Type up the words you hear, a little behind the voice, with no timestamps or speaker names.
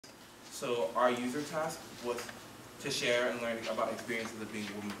So our user task was to share and learn about experiences of being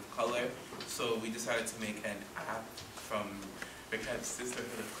a woman of color. So we decided to make an app from Rickhead's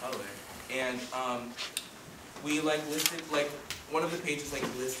Sisterhood of Color. And we listed one of the pages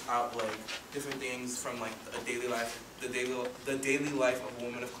lists out different things from a daily life, the daily life of a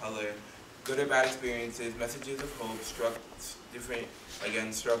woman of color, good or bad experiences, messages of hope,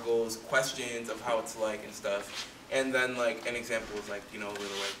 different struggles, questions of how it's like and stuff. And then an example is a little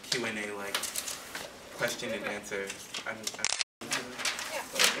Q&A question and answer. Okay.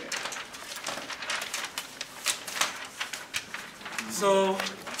 So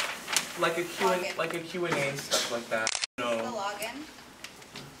a Q&A stuff like that. The login.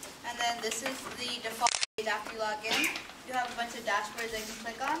 And then this is the default page after you log in. You have a bunch of dashboards that you can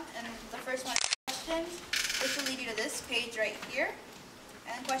click on. And the first one is questions. This will lead you to this page right here.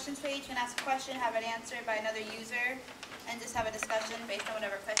 And the questions page, you can ask a question, have it answered by another user, and just have a discussion based on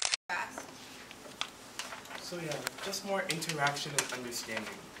whatever question you ask. So yeah, just more interaction and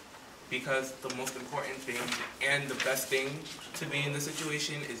understanding. Because the most important thing and the best thing to be in this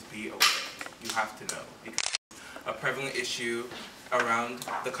situation is be aware. You have to know. Because it's a prevalent issue around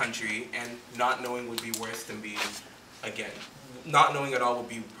the country, and not knowing would be worse than being, not knowing at all would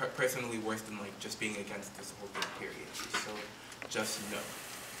be personally worse than just being against this whole thing, period. So just know.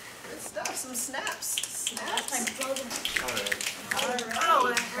 Good stuff, some snaps. Snaps. That's my brother. Alright. Alright. Oh,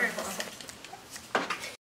 that hurts.